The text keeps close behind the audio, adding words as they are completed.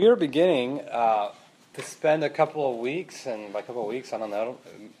We are beginning to spend a couple of weeks, and by a couple of weeks, I don't know,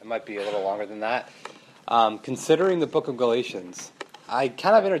 it might be a little longer than that, considering the book of Galatians. I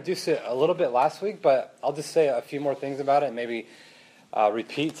kind of introduced it a little bit last week, but I'll just say a few more things about it and maybe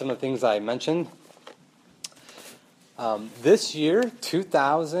repeat some of the things I mentioned. This year,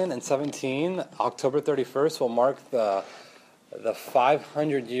 2017, October 31st, will mark the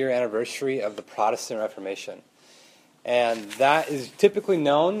 500-year anniversary of the Protestant Reformation. And that is typically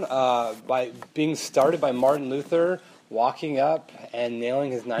known by being started by Martin Luther walking up and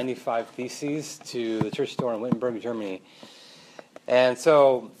nailing his 95 Theses to the church door in Wittenberg, Germany. And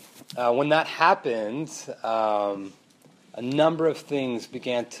so when that happened, a number of things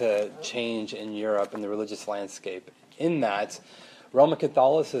began to change in Europe in the religious landscape. In that, Roman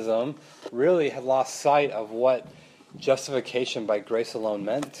Catholicism really had lost sight of what justification by grace alone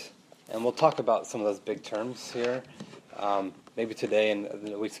meant. And we'll talk about some of those big terms here, maybe today and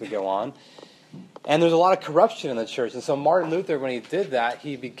the weeks we go on. And there's a lot of corruption in the church. And so Martin Luther, when he did that,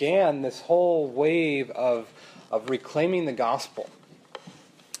 he began this whole wave of reclaiming the gospel.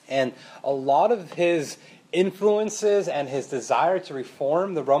 And a lot of his influences and his desire to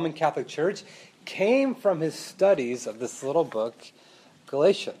reform the Roman Catholic Church came from his studies of this little book,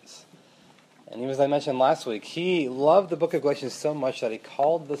 Galatians. And as I mentioned last week, he loved the book of Galatians so much that he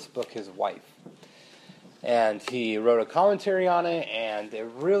called this book his wife. And he wrote a commentary on it, and it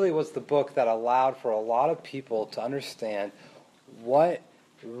really was the book that allowed for a lot of people to understand what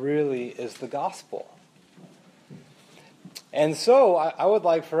really is the gospel. And so I would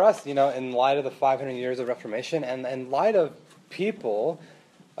like for us, in light of the 500 years of Reformation, and in light of people,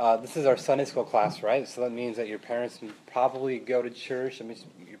 this is our Sunday school class, right? So that means that your parents probably go to church. That means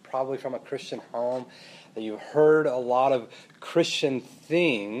you're probably from a Christian home, that you've heard a lot of Christian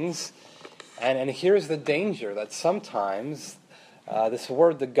things. And here's the danger, that sometimes this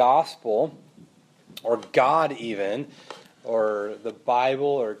word, the gospel, or God even, or the Bible,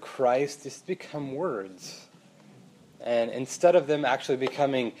 or Christ, just become words. And instead of them actually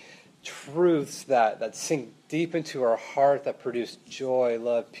becoming truths that sink deep into our heart, that produce joy,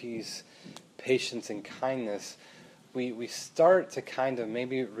 love, peace, patience, and kindness, we start to kind of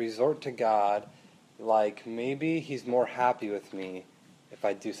maybe resort to God like maybe He's more happy with me if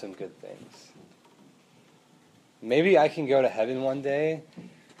I do some good things. Maybe I can go to heaven one day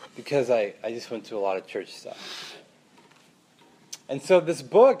because I just went to a lot of church stuff. And so this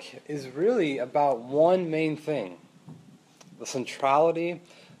book is really about one main thing: the centrality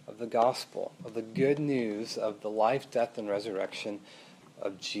of the gospel, of the good news of the life, death, and resurrection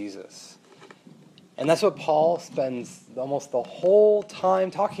of Jesus. And that's what Paul spends almost the whole time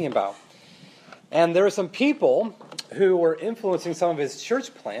talking about. And there are some people who were influencing some of his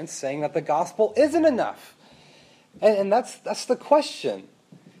church plants saying that the gospel isn't enough. And that's the question.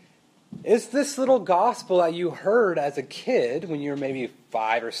 Is this little gospel that you heard as a kid when you were maybe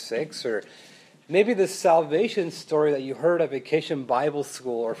 5 or 6, or maybe the salvation story that you heard at Vacation Bible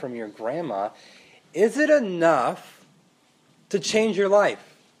School or from your grandma, is it enough to change your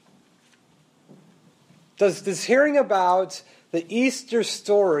life? Does hearing about the Easter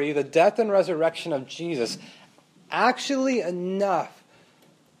story, the death and resurrection of Jesus, actually enough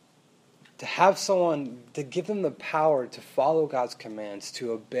to have someone, to give them the power to follow God's commands,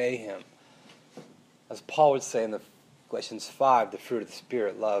 to obey Him? As Paul would say in the Galatians 5, the fruit of the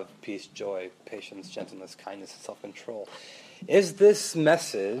Spirit: love, peace, joy, patience, gentleness, kindness, and self-control. Is this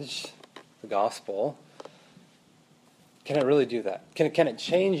message, the gospel, can it really do that? Can it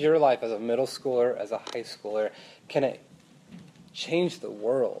change your life as a middle schooler, as a high schooler? Can it change the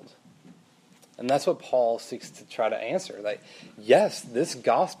world? And that's what Paul seeks to try to answer. Like, yes, this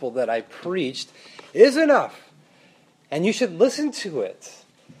gospel that I preached is enough, and you should listen to it.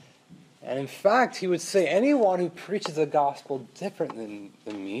 And in fact, he would say, anyone who preaches a gospel different than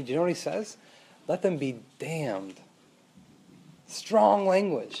me, do you know what he says? Let them be damned. Strong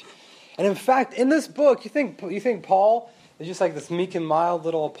language. And in fact, in this book, you think Paul is just like this meek and mild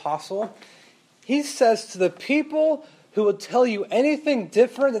little apostle? He says to the people who would tell you anything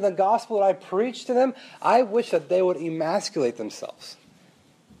different than the gospel that I preach to them, I wish that they would emasculate themselves.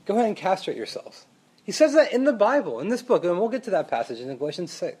 Go ahead and castrate yourselves. He says that in the Bible, in this book, and we'll get to that passage in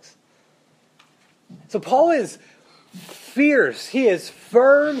Galatians 6. So Paul is fierce, he is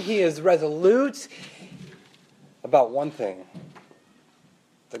firm, he is resolute about one thing: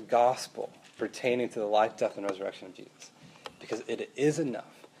 the gospel pertaining to the life, death, and resurrection of Jesus. Because it is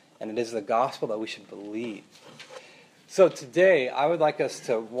enough, and it is the gospel that we should believe. So today, I would like us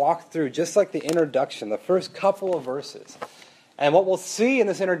to walk through, just like the introduction, the first couple of verses. And what we'll see in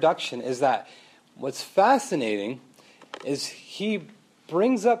this introduction is that what's fascinating is he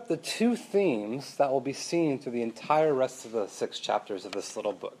brings up the two themes that will be seen through the entire rest of the 6 chapters of this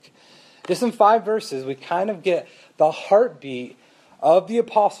little book. Just in 5 verses, we kind of get the heartbeat of the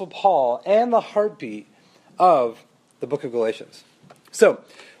Apostle Paul and the heartbeat of the book of Galatians. So,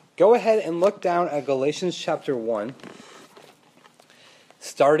 go ahead and look down at Galatians chapter 1,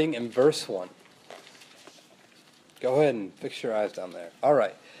 starting in verse 1. Go ahead and fix your eyes down there. All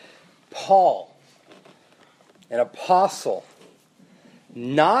right. Paul, an apostle,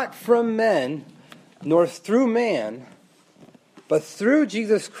 not from men, nor through man, but through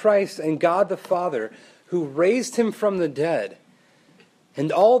Jesus Christ and God the Father, who raised him from the dead, and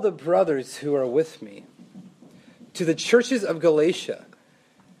all the brothers who are with me. To the churches of Galatia,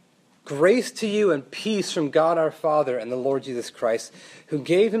 grace to you and peace from God our Father and the Lord Jesus Christ, who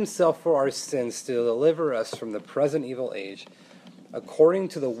gave himself for our sins to deliver us from the present evil age, according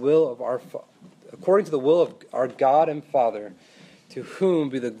to the will of our God and Father, to whom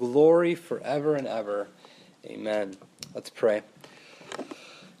be the glory forever and ever. Amen. Let's pray.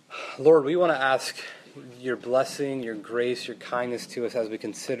 Lord, we want to ask your blessing, your grace, your kindness to us as we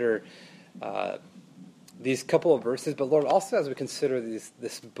consider these couple of verses, but Lord, also as we consider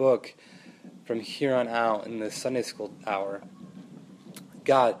this book from here on out in the Sunday school hour.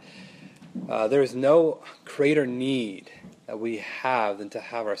 God, there is no greater need that we have than to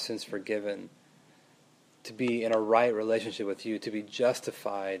have our sins forgiven, to be in a right relationship with you, to be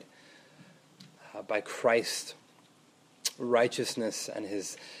justified by Christ's righteousness and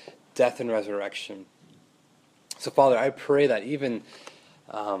his death and resurrection. So, Father, I pray that even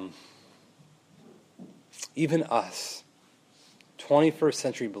us, 21st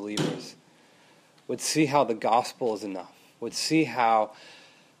century believers, would see how the gospel is enough, would see how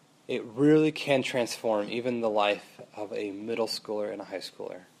it really can transform even the life of a middle schooler and a high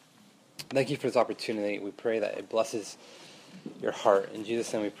schooler. Thank you for this opportunity. We pray that it blesses your heart. In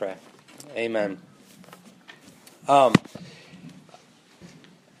Jesus' name we pray. Amen. We got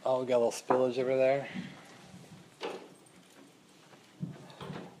a little spillage over there.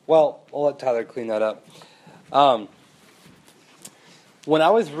 Well, we'll let Tyler clean that up. When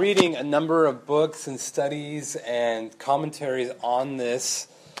I was reading a number of books and studies and commentaries on this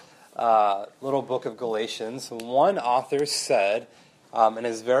little book of Galatians, one author said in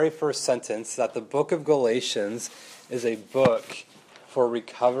his very first sentence that the book of Galatians is a book for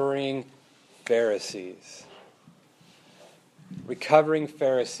recovering Pharisees. Recovering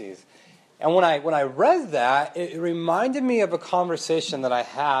Pharisees. And when I read that, it reminded me of a conversation that I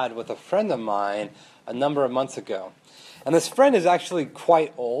had with a friend of mine a number of months ago. And this friend is actually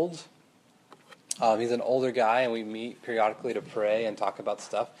quite old. He's an older guy, and we meet periodically to pray and talk about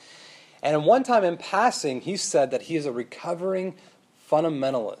stuff. And one time in passing, he said that he is a recovering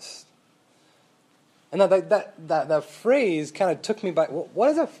fundamentalist. And that phrase kind of took me by, what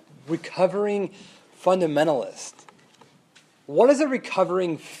is a recovering fundamentalist? What is a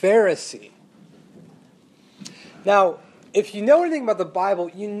recovering Pharisee? Now, if you know anything about the Bible,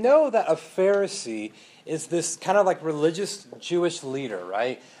 you know that a Pharisee is this kind of like religious Jewish leader,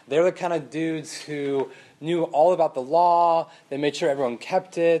 right? They're the kind of dudes who knew all about the law. They made sure everyone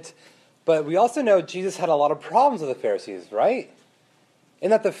kept it. But we also know Jesus had a lot of problems with the Pharisees, right?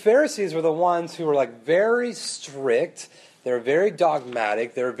 In that the Pharisees were the ones who were like very strict. They were very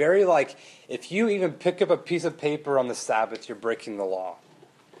dogmatic. They were very like, if you even pick up a piece of paper on the Sabbath, you're breaking the law.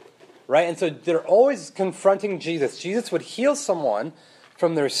 Right? And so they're always confronting Jesus. Jesus would heal someone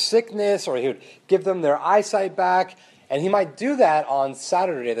from their sickness, or he would give them their eyesight back. And he might do that on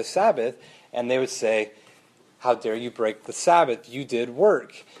Saturday, the Sabbath. And they would say, how dare you break the Sabbath? You did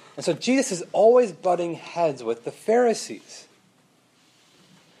work. And so Jesus is always butting heads with the Pharisees.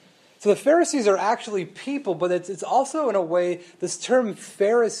 So the Pharisees are actually people, but it's also in a way, this term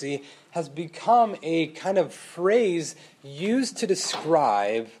Pharisee has become a kind of phrase used to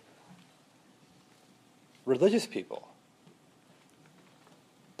describe religious people.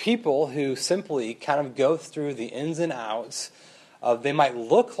 People who simply kind of go through the ins and outs of, they might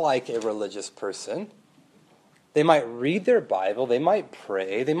look like a religious person, they might read their Bible, they might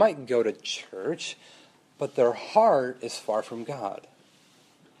pray, they might go to church, but their heart is far from God.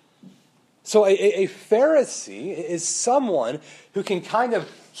 So a Pharisee is someone who can kind of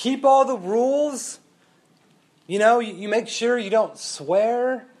keep all the rules. You know, you make sure you don't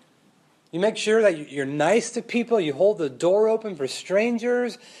swear. You make sure that you're nice to people. You hold the door open for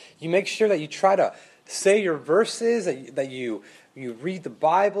strangers. You make sure that you try to say your verses, that you read the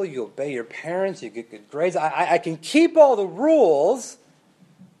Bible, you obey your parents, you get good grades. I can keep all the rules,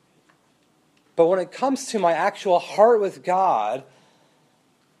 but when it comes to my actual heart with God,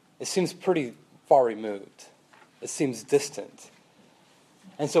 it seems pretty far removed. It seems distant.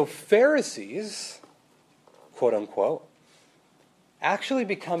 And so Pharisees, quote unquote, actually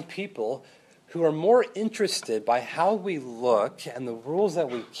become people who are more interested by how we look and the rules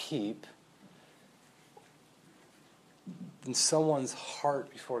that we keep than someone's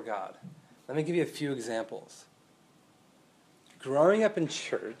heart before God. Let me give you a few examples. Growing up in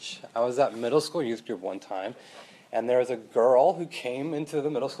church, I was at middle school youth group one time, and there was a girl who came into the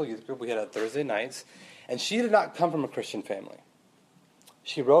middle school youth group. We had it Thursday nights, and she did not come from a Christian family.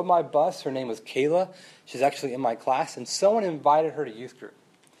 She rode my bus. Her name was Kayla. She's actually in my class, and someone invited her to youth group.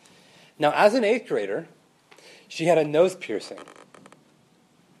 Now, as an 8th grader, she had a nose piercing.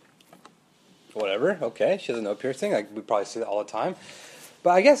 Whatever, okay, she has a nose piercing. We probably see that all the time.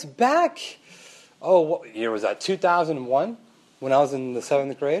 But I guess back, what year was that? 2001, when I was in the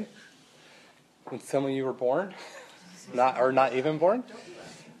 7th grade? When some of you were born? Not even born?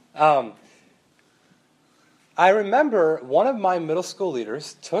 I remember one of my middle school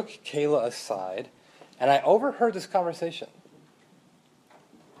leaders took Kayla aside, and I overheard this conversation.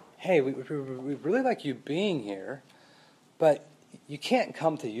 Hey, we really like you being here, but you can't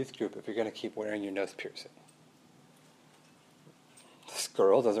come to youth group if you're going to keep wearing your nose piercing. This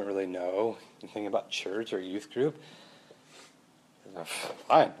girl doesn't really know anything about church or youth group.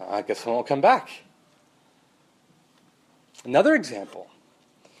 Fine, I guess I won't come back. Another example.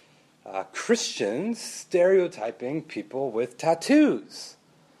 Christians stereotyping people with tattoos,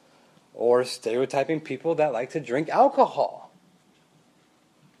 or stereotyping people that like to drink alcohol.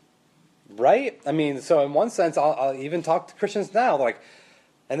 Right? I mean, so in one sense, I'll even talk to Christians now,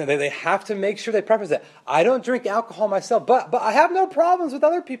 and they have to make sure they preface that. I don't drink alcohol myself, but I have no problems with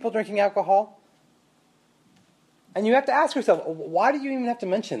other people drinking alcohol. And you have to ask yourself, why do you even have to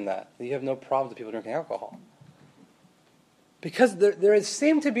mention that you have no problems with people drinking alcohol? Because there has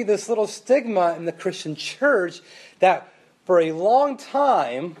seemed to be this little stigma in the Christian church that for a long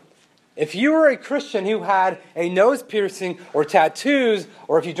time, if you were a Christian who had a nose piercing or tattoos,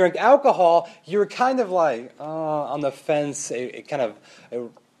 or if you drank alcohol, you were kind of like on the fence, a kind of a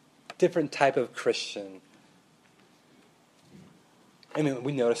different type of Christian. I mean,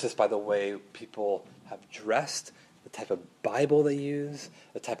 we notice this by the way people have dressed, the type of Bible they use,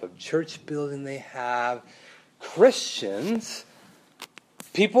 the type of church building they have. Christians,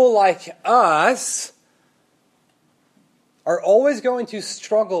 people like us, are always going to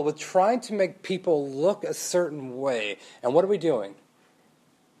struggle with trying to make people look a certain way. And what are we doing?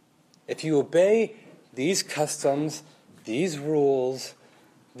 If you obey these customs, these rules,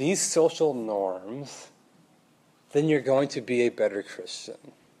 these social norms, then you're going to be a better Christian.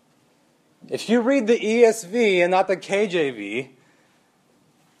 If you read the ESV and not the KJV,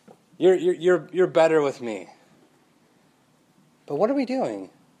 you're better with me. But what are we doing?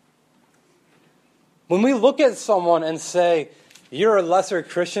 When we look at someone and say, you're a lesser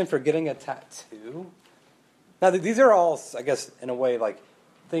Christian for getting a tattoo. Now, these are all, I guess, in a way, like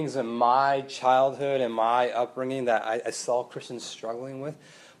things in my childhood and my upbringing that I saw Christians struggling with.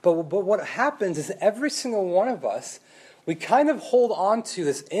 But what happens is every single one of us, we kind of hold on to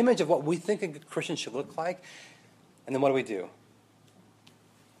this image of what we think a good Christian should look like. And then what do?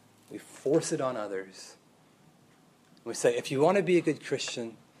 We force it on others. We say, if you want to be a good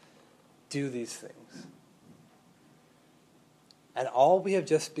Christian, do these things. And all we have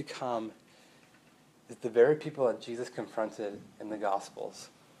just become is the very people that Jesus confronted in the Gospels.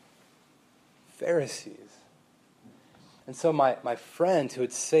 Pharisees. And so my friend who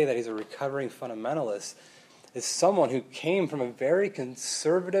would say that he's a recovering fundamentalist is someone who came from a very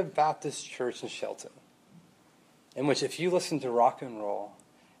conservative Baptist church in Shelton, in which if you listened to rock and roll,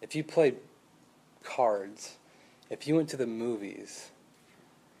 if you played cards, if you went to the movies,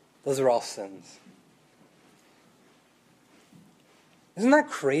 those are all sins. Isn't that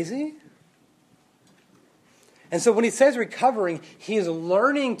crazy? And so when he says recovering, he is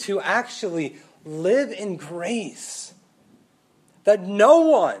learning to actually live in grace. That no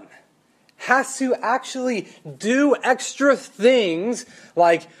one has to actually do extra things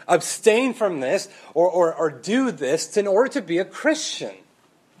like abstain from this or do this in order to be a Christian.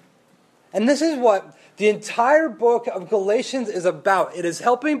 And this is what the entire book of Galatians is about. It is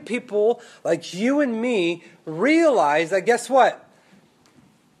helping people like you and me realize that, guess what?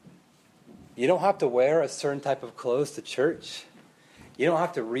 You don't have to wear a certain type of clothes to church. You don't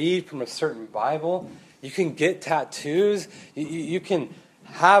have to read from a certain Bible. You can get tattoos. You can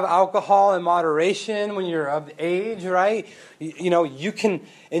have alcohol in moderation when you're of age, right? You can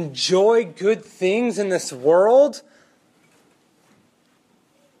enjoy good things in this world.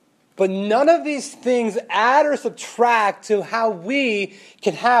 But none of these things add or subtract to how we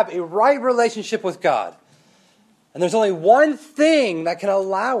can have a right relationship with God. And there's only one thing that can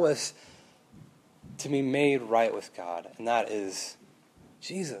allow us to be made right with God, and that is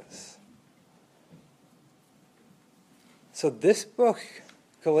Jesus. So this book,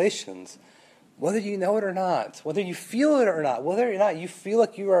 Galatians, whether you know it or not, whether you feel it or not, whether or not you feel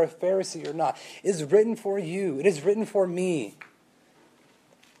like you are a Pharisee or not, is written for you. It is written for me.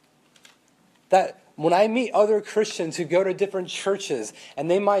 That when I meet other Christians who go to different churches,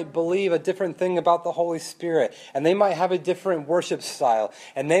 and they might believe a different thing about the Holy Spirit, and they might have a different worship style,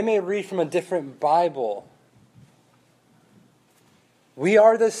 and they may read from a different Bible, we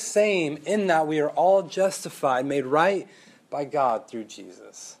are the same in that we are all justified, made right by God through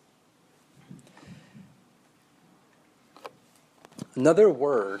Jesus. Another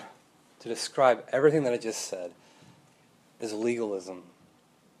word to describe everything that I just said is legalism.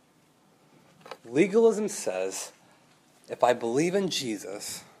 Legalism says, if I believe in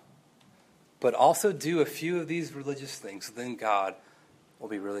Jesus, but also do a few of these religious things, then God will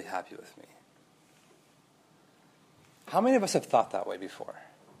be really happy with me. How many of us have thought that way before?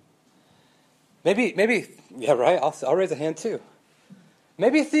 Maybe, yeah, right? I'll raise a hand too.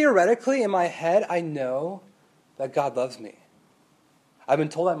 Maybe theoretically in my head, I know that God loves me. I've been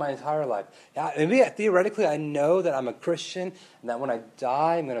told that my entire life. Yeah, maybe theoretically I know that I'm a Christian and that when I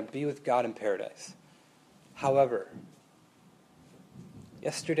die, I'm going to be with God in paradise. However,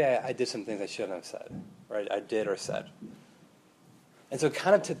 yesterday I did some things I shouldn't have said, or I did or said. And so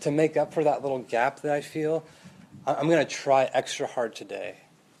kind of to make up for that little gap that I feel, I'm going to try extra hard today.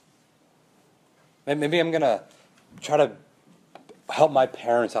 Maybe I'm going to try to help my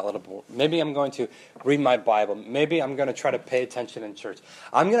parents out a little more. Maybe I'm going to read my Bible. Maybe I'm going to try to pay attention in church.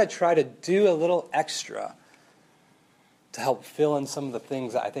 I'm going to try to do a little extra to help fill in some of the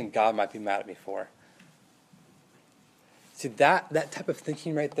things that I think God might be mad at me for. See, that type of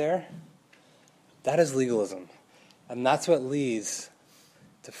thinking right there, that is legalism. And that's what leads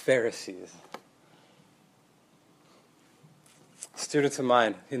to Pharisees. Students of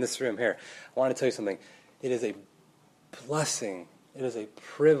mine in this room here, I want to tell you something. It is a blessing. It is a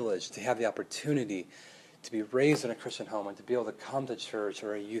privilege to have the opportunity to be raised in a Christian home and to be able to come to church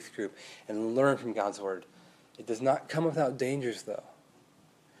or a youth group and learn from God's Word. It does not come without dangers, though.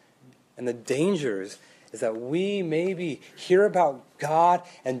 And the dangers is that we maybe hear about God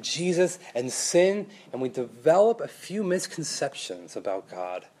and Jesus and sin, and we develop a few misconceptions about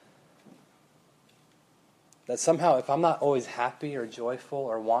God. That somehow, if I'm not always happy or joyful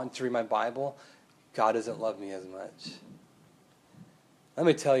or want to read my Bible, God doesn't love me as much. Let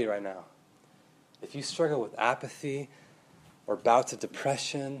me tell you right now, if you struggle with apathy or bouts of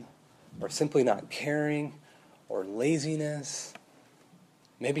depression or simply not caring or laziness,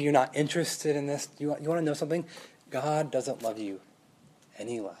 maybe you're not interested in this, you want to know something? God doesn't love you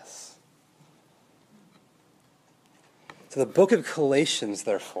any less. So the book of Galatians,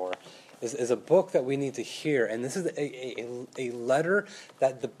 therefore, is a book that we need to hear. And this is a letter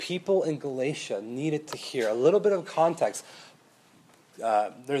that the people in Galatia needed to hear. A little bit of context.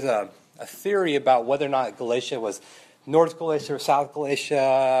 There's a theory about whether or not Galatia was North Galatia or South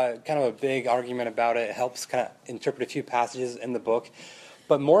Galatia. Kind of a big argument about it. It helps kind of interpret a few passages in the book.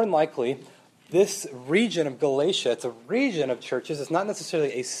 But more than likely, this region of Galatia, it's a region of churches. It's not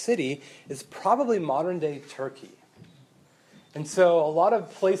necessarily a city. It's probably modern-day Turkey. And so a lot of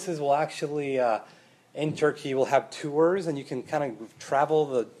places will actually, in Turkey, will have tours, and you can kind of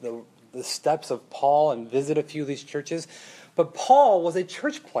travel the steps of Paul and visit a few of these churches. But Paul was a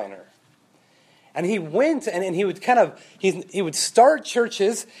church planner. And he went and he would he would start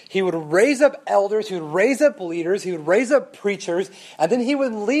churches, he would raise up elders, he would raise up leaders, he would raise up preachers, and then he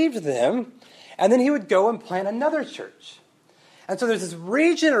would leave them, and then he would go and plant another church. And so there's this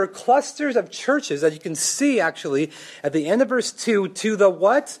region or clusters of churches that you can see actually at the end of verse 2 to the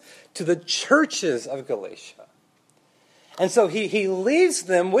what? To the churches of Galatia. And so he leaves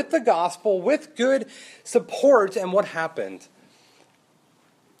them with the gospel, with good support, and what happened?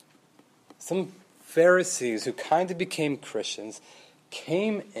 Some Pharisees who kind of became Christians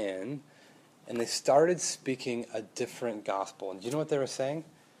came in and they started speaking a different gospel. And do you know what they were saying?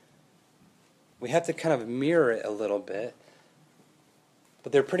 We have to kind of mirror it a little bit.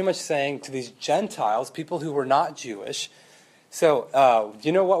 But they're pretty much saying to these Gentiles, people who were not Jewish. So, do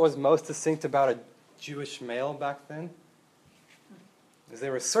you know what was most distinct about a Jewish male back then? Is they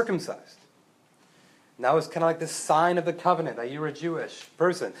were circumcised. And that was kind of like the sign of the covenant, that you were a Jewish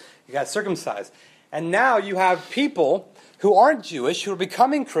person. You got circumcised. And now you have people who aren't Jewish, who are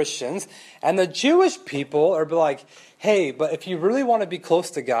becoming Christians, and the Jewish people are like, hey, but if you really want to be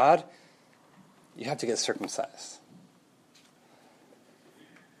close to God, you have to get circumcised.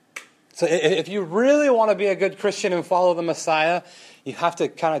 So if you really want to be a good Christian and follow the Messiah, you have to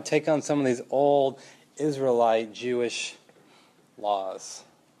kind of take on some of these old Israelite Jewish laws.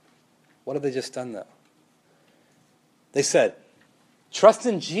 What have they just done, though? They said, trust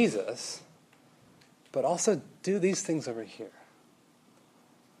in Jesus, but also do these things over here.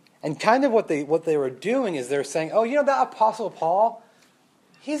 And kind of what they were doing is they're saying, oh, that Apostle Paul,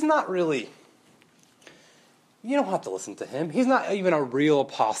 he's not really, you don't have to listen to him. He's not even a real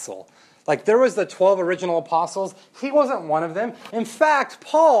apostle. Like, there was the 12 original apostles. He wasn't one of them. In fact,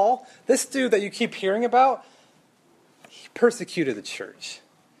 Paul, this dude that you keep hearing about, he persecuted the church.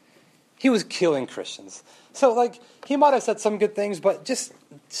 He was killing Christians. So, he might have said some good things, but just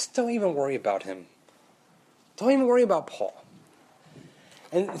don't even worry about him. Don't even worry about Paul.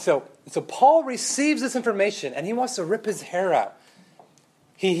 And so Paul receives this information, and he wants to rip his hair out.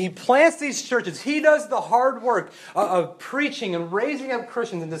 He plants these churches. He does the hard work of preaching and raising up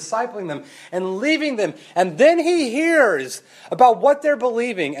Christians and discipling them and leaving them. And then he hears about what they're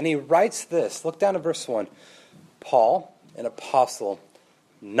believing, and he writes this. Look down at verse 1. Paul, an apostle,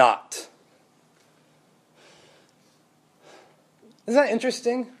 not. Isn't that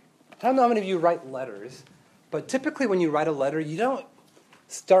interesting? I don't know how many of you write letters, but typically when you write a letter, you don't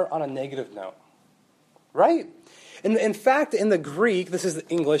start on a negative note, right? In fact, in the Greek, this is the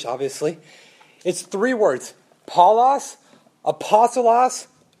English, obviously, it's 3 words. Paulos, apostolos,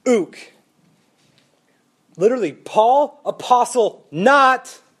 ook. Literally, Paul, apostle,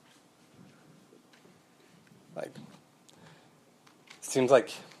 not. Seems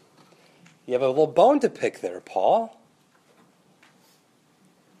like you have a little bone to pick there, Paul.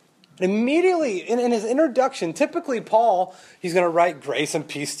 Immediately, in his introduction, typically Paul, he's going to write grace and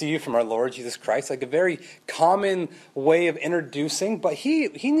peace to you from our Lord Jesus Christ, like a very common way of introducing, but he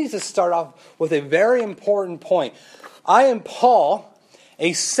needs to start off with a very important point. I am Paul,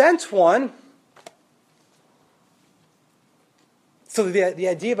 a sent one. So the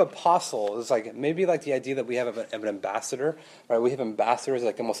idea of apostle is maybe like the idea that we have of an ambassador, right? We have ambassadors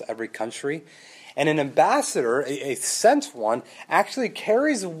like almost every country. And an ambassador, a sent one, actually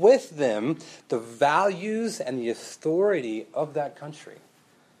carries with them the values and the authority of that country.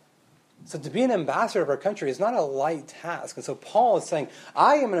 So to be an ambassador of our country is not a light task. And so Paul is saying,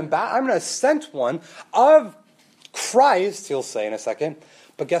 I'm an sent one of Christ, he'll say in a second.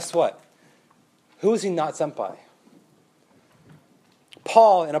 But guess what? Who is he not sent by?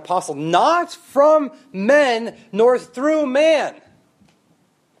 Paul, an apostle, not from men nor through man.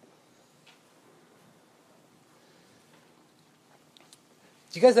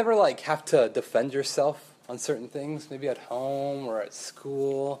 Do you guys ever have to defend yourself on certain things, maybe at home or at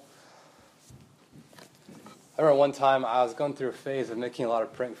school? I remember one time I was going through a phase of making a lot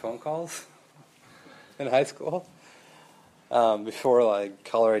of prank phone calls in high school, before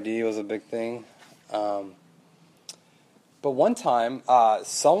caller ID was a big thing. But one time,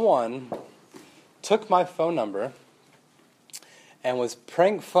 someone took my phone number and was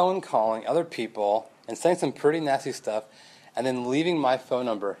prank phone calling other people and saying some pretty nasty stuff, and then leaving my phone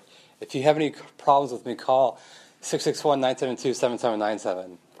number. If you have any problems with me, call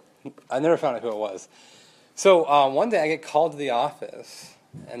 661-972-7797. I never found out who it was. So one day I get called to the office,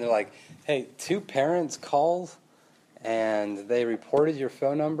 and they're like, hey, 2 parents called, and they reported your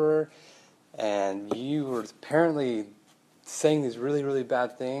phone number, and you were apparently saying these really, really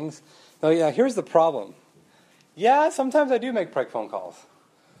bad things. Now, yeah, here's the problem. Yeah, sometimes I do make prank phone calls.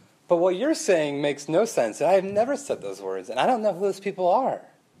 But what you're saying makes no sense. I've never said those words, and I don't know who those people are.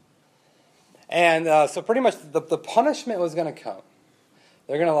 And so pretty much the punishment was going to come.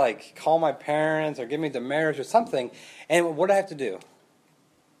 They're going to call my parents or give me demerits or something. And what did I have to do?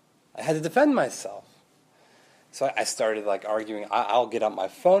 I had to defend myself. So I started arguing. I'll get out my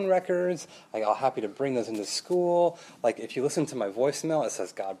phone records. I'm happy to bring those into school. If you listen to my voicemail, it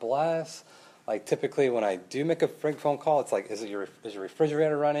says God bless. Typically when I do make a prank phone call, it's is your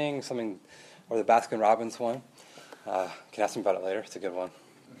refrigerator running? Something, or the Baskin Robbins one. Can ask me about it later. It's a good one.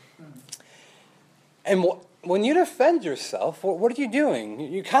 And when you defend yourself, what are you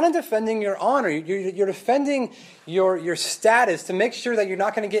doing? You're kind of defending your honor. You're defending your status to make sure that you're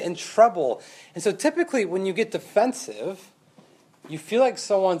not going to get in trouble. And so typically when you get defensive, you feel like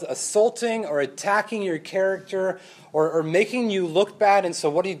someone's assaulting or attacking your character or making you look bad. And so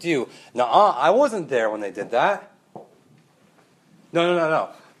what do? Nuh-uh, I wasn't there when they did that. No.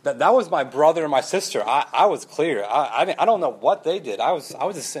 That was my brother and my sister. I was clear. I don't know what they did. I was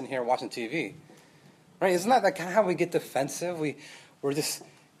just sitting here watching TV. Right? Isn't that kind of how we get defensive? We're just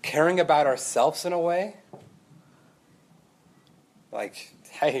caring about ourselves in a way.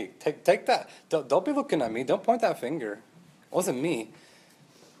 Hey, take that. Don't be looking at me. Don't point that finger. It wasn't me.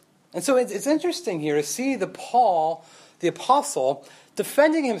 And so it's interesting here to see Paul, the apostle,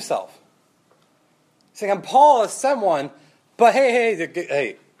 defending himself. Saying, I'm Paul, as someone, but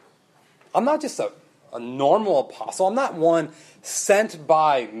hey, I'm not just a normal apostle. I'm not one sent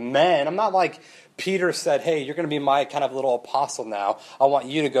by men. I'm not like Peter said, hey, you're going to be my kind of little apostle now. I want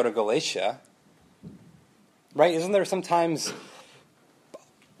you to go to Galatia. Right? Isn't there sometimes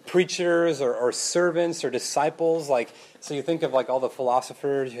preachers or servants or disciples? Like, so you think of like all the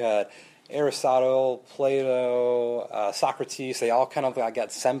philosophers. You had Aristotle, Plato, Socrates. They all kind of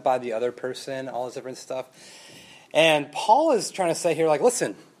got sent by the other person, all this different stuff. And Paul is trying to say here, like,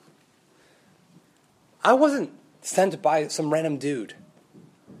 listen, I wasn't sent by some random dude.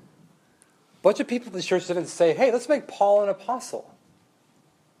 A bunch of people in the church didn't say, hey, let's make Paul an apostle.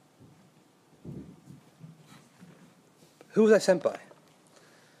 Who was I sent by?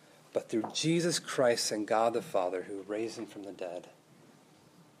 But through Jesus Christ and God the Father who raised him from the dead.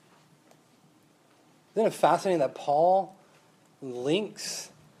 Isn't it fascinating that Paul links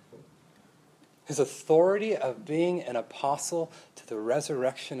his authority of being an apostle to the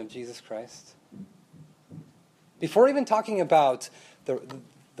resurrection of Jesus Christ? Before even talking about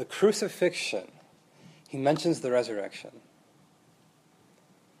the crucifixion, he mentions the resurrection.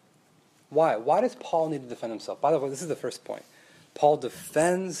 Why? Why does Paul need to defend himself? By the way, this is the first point. Paul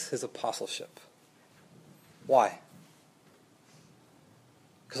defends his apostleship. Why?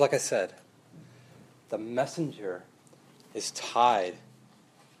 Because like I said, the messenger is tied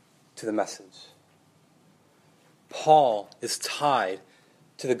to the message. Paul is tied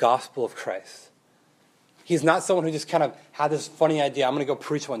to the gospel of Christ. He's not someone who just kind of had this funny idea, I'm going to go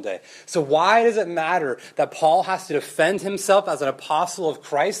preach one day. So why does it matter that Paul has to defend himself as an apostle of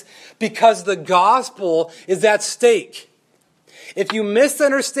Christ? Because the gospel is at stake. If you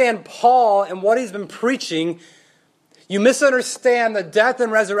misunderstand Paul and what he's been preaching, you misunderstand the death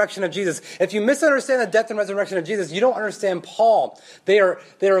and resurrection of Jesus. If you misunderstand the death and resurrection of Jesus, you don't understand Paul. They are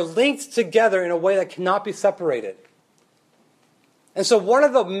linked together in a way that cannot be separated. And so one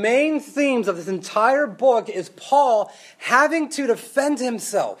of the main themes of this entire book is Paul having to defend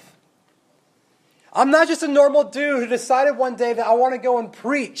himself. I'm not just a normal dude who decided one day that I want to go and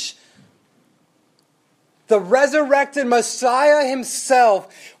preach. The resurrected Messiah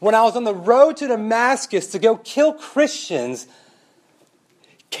himself, when I was on the road to Damascus to go kill Christians,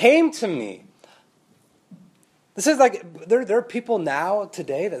 came to me. This is like, there are people now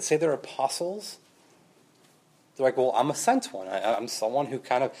today that say they're apostles. They're like, well, I'm a sent one. I'm someone who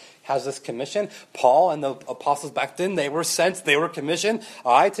kind of has this commission. Paul and the apostles back then, they were sent, they were commissioned.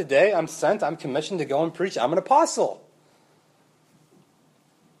 Today, I'm sent, I'm commissioned to go and preach. I'm an apostle.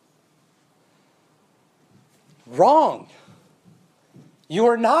 Wrong. You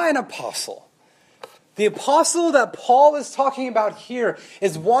are not an apostle. The apostle that Paul is talking about here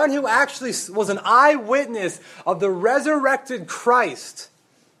is one who actually was an eyewitness of the resurrected Christ.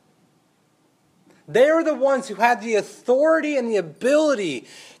 They are the ones who had the authority and the ability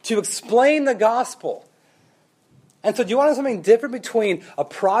to explain the gospel. And so do you want to know something different between a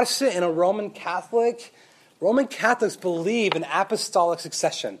Protestant and a Roman Catholic? Roman Catholics believe in apostolic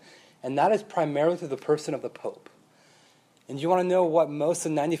succession, and that is primarily through the person of the Pope. And do you want to know what most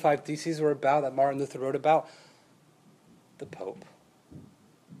of the 95 Theses were about that Martin Luther wrote about? The Pope.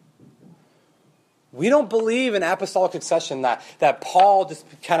 We don't believe in apostolic succession, that Paul just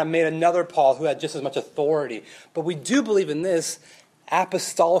kind of made another Paul who had just as much authority. But we do believe in this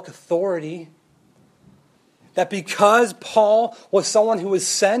apostolic authority. That because Paul was someone who was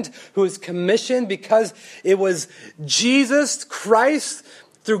sent, who was commissioned, because it was Jesus Christ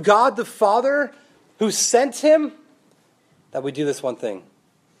through God the Father who sent him, that we do this one thing.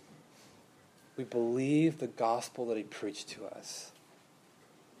 We believe the gospel that he preached to us.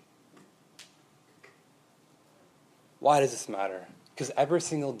 Why does this matter? Because every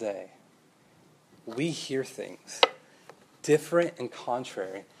single day, we hear things different and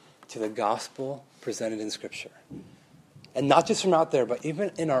contrary to the gospel presented in Scripture. And not just from out there, but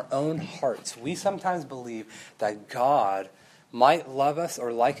even in our own hearts. We sometimes believe that God might love us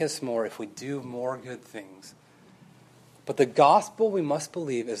or like us more if we do more good things. But the gospel we must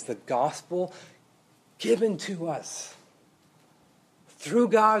believe is the gospel given to us through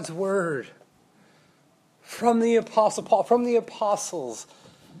God's word. From the Apostle Paul, from the apostles,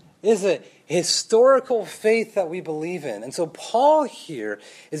 is a historical faith that we believe in. And so Paul here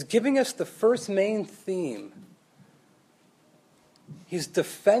is giving us the first main theme. He's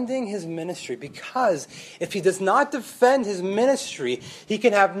defending his ministry because if he does not defend his ministry, he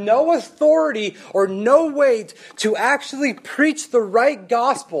can have no authority or no weight to actually preach the right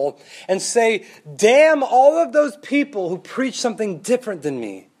gospel and say, damn all of those people who preach something different than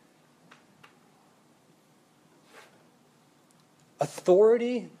me.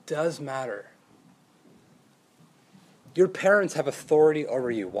 Authority does matter. Your parents have authority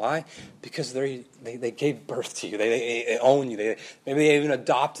over you. Why? Because they gave birth to you. They own you. Maybe they even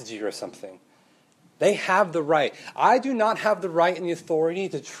adopted you or something. They have the right. I do not have the right and the authority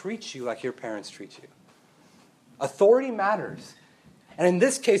to treat you like your parents treat you. Authority matters. And in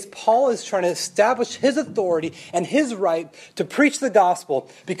this case, Paul is trying to establish his authority and his right to preach the gospel.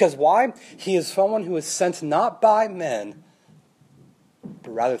 Because why? He is someone who is sent not by men,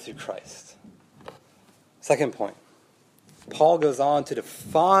 but rather through Christ. Second point. Paul goes on to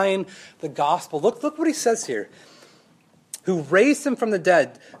define the gospel. Look what he says here. Who raised him from the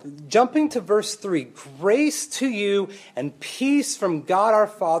dead. Jumping to verse 3. Grace to you and peace from God our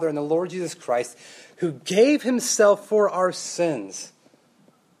Father and the Lord Jesus Christ, who gave himself for our sins.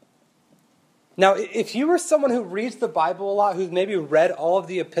 Now, if you were someone who reads the Bible a lot, who's maybe read all of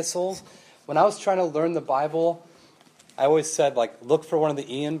the epistles, when I was trying to learn the Bible, I always said, look for one of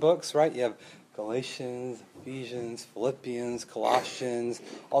the Ian books, right? You have Galatians, Ephesians, Philippians, Colossians,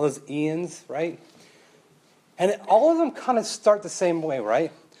 all those Ians, right? And all of them kind of start the same way,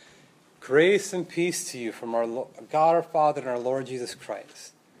 right? Grace and peace to you from our God our Father and our Lord Jesus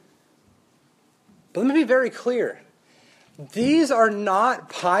Christ. But let me be very clear. These are not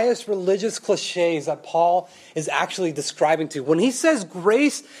pious religious cliches that Paul is actually describing to. When he says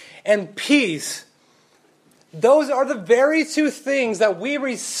grace and peace, those are the very two things that we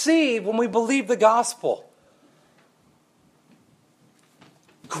receive when we believe the gospel.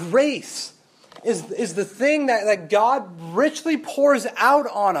 Grace is the thing that God richly pours out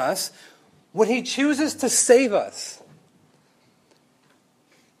on us when he chooses to save us.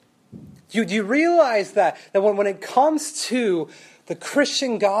 Do you realize that when it comes to the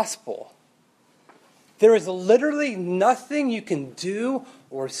Christian gospel, there is literally nothing you can do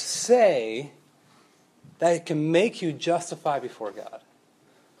or say that can make you justified before God?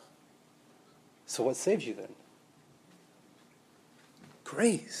 So what saves you then?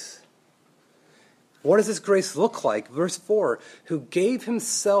 Grace. What does this grace look like? Verse 4, who gave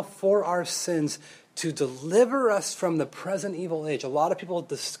himself for our sins to deliver us from the present evil age. A lot of people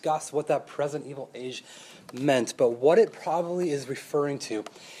discuss what that present evil age meant, but what it probably is referring to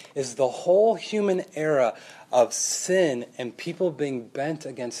is the whole human era of sin and people being bent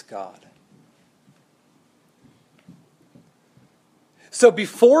against God. So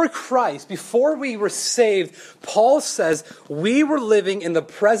before Christ, before we were saved, Paul says we were living in the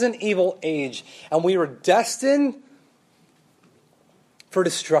present evil age and we were destined for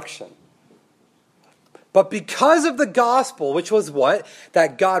destruction. But because of the gospel, which was what?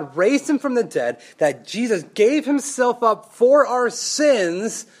 That God raised him from the dead, that Jesus gave himself up for our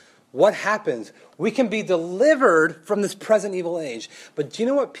sins, what happens? We can be delivered from this present evil age. But do you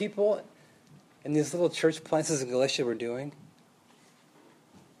know what people in these little church plants in Galatia were doing?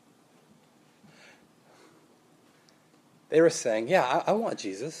 They were saying, yeah, I want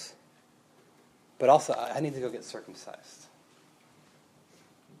Jesus, but also I need to go get circumcised.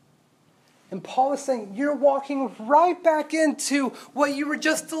 And Paul is saying, you're walking right back into what you were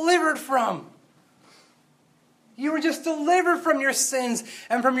just delivered from. You were just delivered from your sins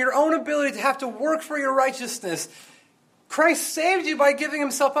and from your own ability to have to work for your righteousness. Christ saved you by giving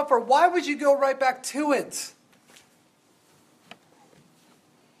himself up, or why would you go right back to it?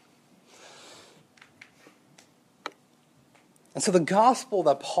 And so the gospel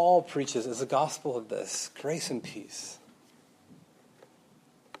that Paul preaches is the gospel of this, grace and peace.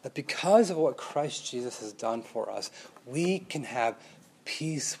 That because of what Christ Jesus has done for us, we can have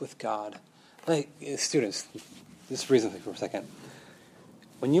peace with God. Students, just reason for a second.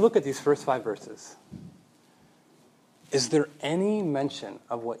 When you look at these first 5 verses, is there any mention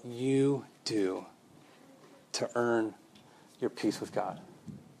of what you do to earn your peace with God?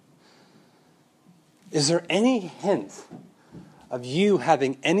 Is there any hint of you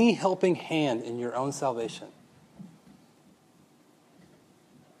having any helping hand in your own salvation?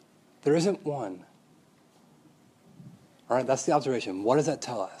 There isn't one. All right, that's the observation. What does that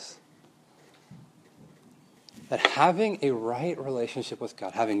tell us? That having a right relationship with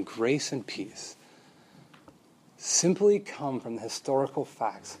God, having grace and peace, simply come from the historical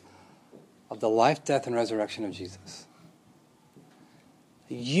facts of the life, death, and resurrection of Jesus.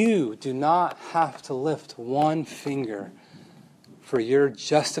 You do not have to lift one finger for your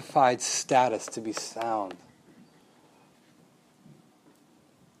justified status to be sound.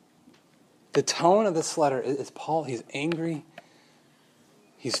 The tone of this letter is Paul, he's angry,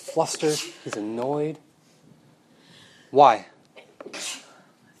 he's flustered, he's annoyed. Why?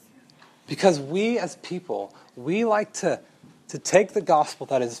 Because we as people, we like to take the gospel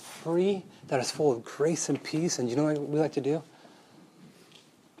that is free, that is full of grace and peace, and you know what we like to do?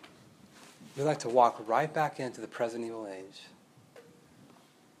 we'd like to walk right back into the present evil age.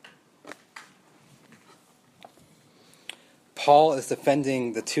 Paul is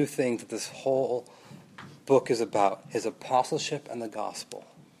defending the two things that this whole book is about, his apostleship and the gospel.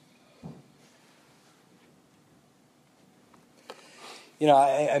 You know,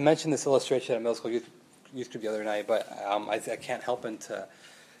 I mentioned this illustration at middle school youth group the other night, but I can't help but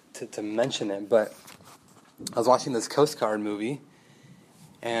to mention it. But I was watching this Coast Guard movie,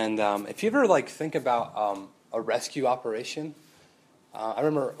 and if you ever think about a rescue operation, I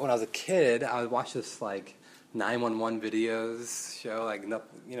remember when I was a kid, I would watch this 911 videos show,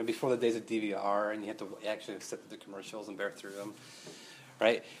 before the days of DVR, and you had to actually sit through the commercials and bear through them,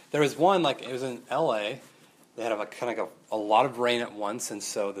 right? There was one, it was in L.A., they had a lot of rain at once, and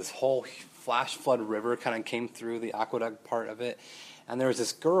so this whole flash flood river kind of came through the aqueduct part of it, and there was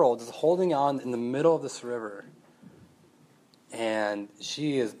this girl just holding on in the middle of this river, and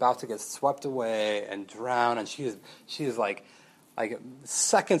she is about to get swept away and drown, and she is like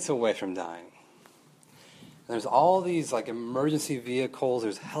seconds away from dying. And there's all these emergency vehicles,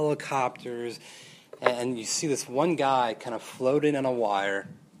 there's helicopters, and you see this one guy kind of floating on a wire,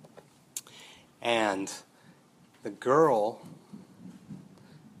 and the girl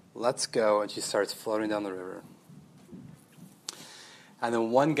lets go, and she starts floating down the river. And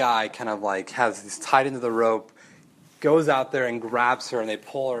then one guy kind of he's tied into the rope, goes out there and grabs her, and they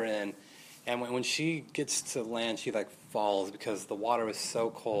pull her in. And when she gets to land, she falls because the water was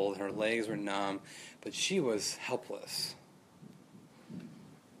so cold, her legs were numb, but she was helpless.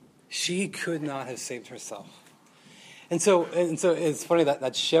 She could not have saved herself. And so it's funny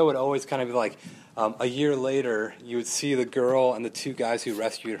that show would always kind of be a year later, you would see the girl and the two guys who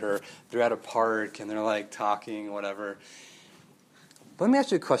rescued her. They're at a park and they're talking, whatever. But let me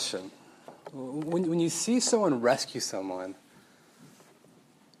ask you a question. When you see someone rescue someone,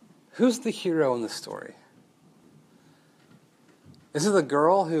 who's the hero in the story? Is it the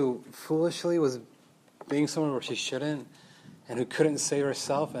girl who foolishly was being somewhere where she shouldn't and who couldn't save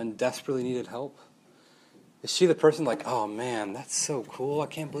herself and desperately needed help? Is she the person oh man, that's so cool, I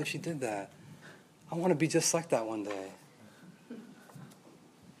can't believe she did that. I want to be just like that one day.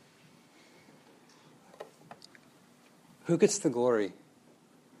 Who gets the glory?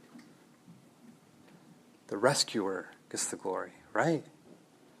 The rescuer gets the glory, right?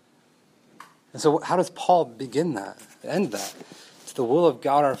 And so how does Paul begin that, end that? It's the will of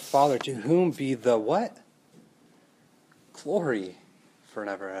God our Father, to whom be the what? Glory for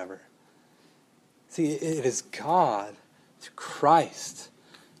never and ever. See, it is God, through Christ,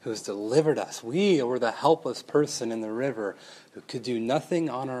 who has delivered us. We were the helpless person in the river who could do nothing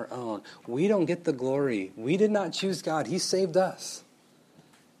on our own. We don't get the glory. We did not choose God. He saved us.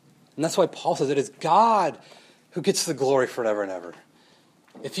 And that's why Paul says it is God who gets the glory forever and ever.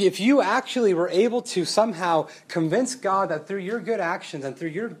 If you actually were able to somehow convince God that through your good actions and through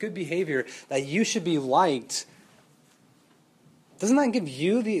your good behavior that you should be liked, doesn't that give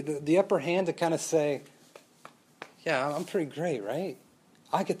you the upper hand to kind of say, yeah, I'm pretty great, right?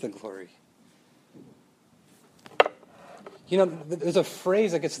 I get the glory. You know, there's a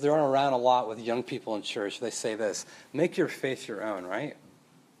phrase that gets thrown around a lot with young people in church. They say this: make your faith your own, right?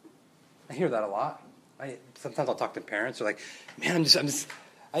 I hear that a lot. Sometimes I'll talk to parents. They're like, man,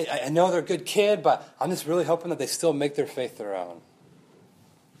 I know they're a good kid, but I'm just really hoping that they still make their faith their own.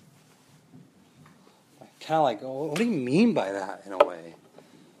 Kind of what do you mean by that, in a way?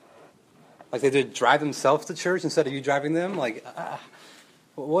 They did drive themselves to church instead of you driving them?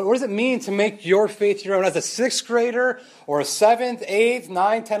 What does it mean to make your faith your own? As a 6th grader or a 7th, 8th,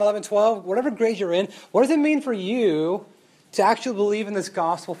 9th, 10, 11, 12, whatever grade you're in, what does it mean for you to actually believe in this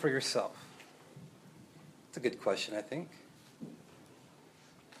gospel for yourself? It's a good question, I think.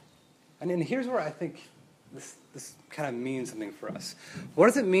 And then here's where I think this kind of means something for us. What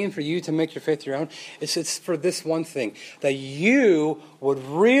does it mean for you to make your faith your own? It's for this one thing, that you would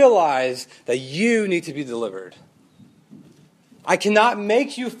realize that you need to be delivered. I cannot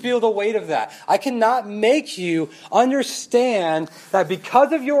make you feel the weight of that. I cannot make you understand that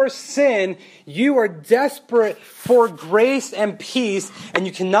because of your sin, you are desperate for grace and peace, and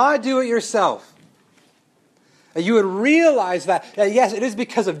you cannot do it yourself. That you would realize that yes, it is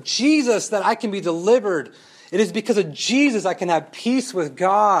because of Jesus that I can be delivered. It is because of Jesus I can have peace with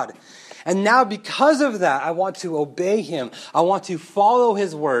God. And now because of that, I want to obey Him. I want to follow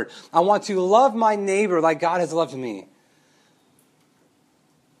His word. I want to love my neighbor like God has loved me.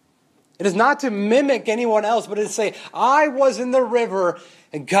 It is not to mimic anyone else, but it is to say, I was in the river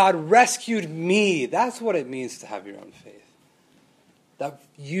and God rescued me. That's what it means to have your own faith. That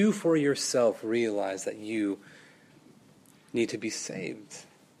you for yourself realize that you need to be saved.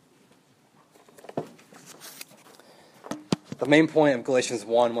 The main point of Galatians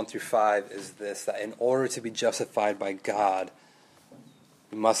 1:1-5 is this, that in order to be justified by God,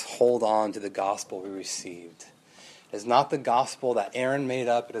 we must hold on to the gospel we received. It is not the gospel that Aaron made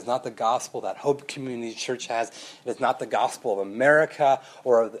up. It is not the gospel that Hope Community Church has. It is not the gospel of America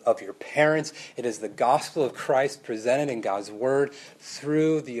or of your parents. It is the gospel of Christ presented in God's word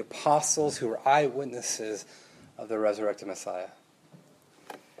through the apostles who were eyewitnesses of the resurrected Messiah.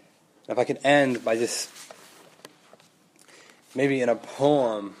 If I could end by just maybe in a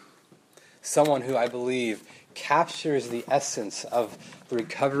poem, someone who I believe captures the essence of the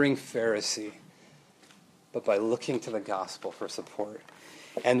recovering Pharisee, but by looking to the gospel for support.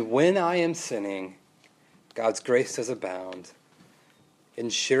 And when I am sinning, God's grace does abound,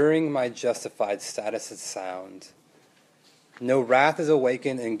 ensuring my justified status is sound. No wrath is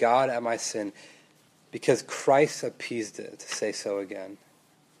awakened in God at my sin, because Christ appeased it, to say so again.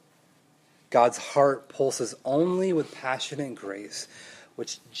 God's heart pulses only with passionate grace,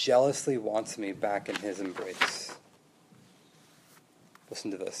 which jealously wants me back in his embrace.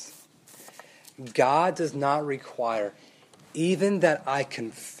 Listen to this. God does not require even that I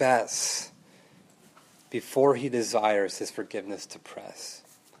confess before he desires his forgiveness to press.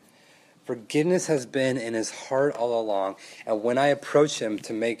 Forgiveness has been in his heart all along, and when I approach him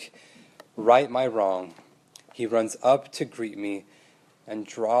to make right my wrong, he runs up to greet me and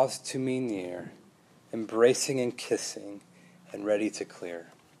draws to me near, embracing and kissing and ready to clear.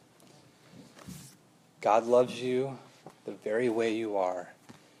 God loves you the very way you are.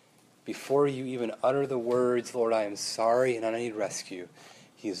 Before you even utter the words, Lord, I am sorry and I need rescue,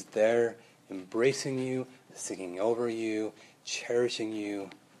 he is there embracing you, singing over you, cherishing you,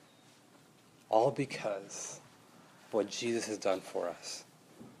 all because of what Jesus has done for us.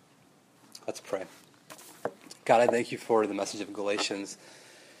 Let's pray. God, I thank you for the message of Galatians.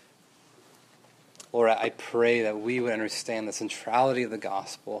 Lord, I pray that we would understand the centrality of the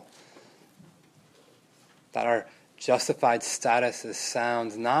gospel, that our justified status is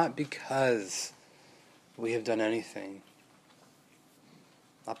sound not because we have done anything,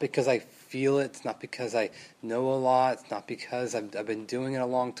 not because I feel it, not because I know a lot, not because I've been doing it a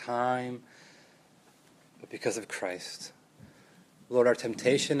long time, but because of Christ. Lord, our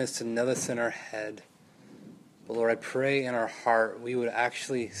temptation is to know this in our head. But Lord, I pray in our heart we would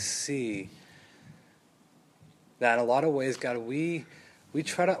actually see that in a lot of ways, God, we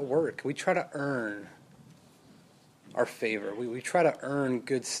try to work, we try to earn our favor. We try to earn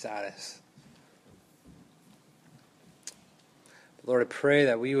good status. But Lord, I pray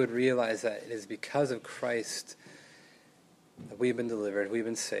that we would realize that it is because of Christ that we've been delivered, we've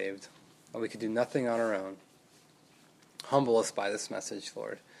been saved, and we could do nothing on our own. Humble us by this message,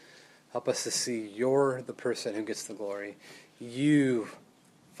 Lord. Help us to see you're the person who gets the glory. You,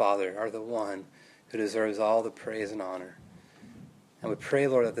 Father, are the one who deserves all the praise and honor. And we pray,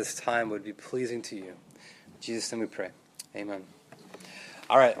 Lord, that this time would be pleasing to you. In Jesus' name we pray. Amen.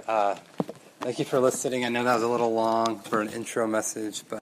 All right. Thank you for listening. I know that was a little long for an intro message, but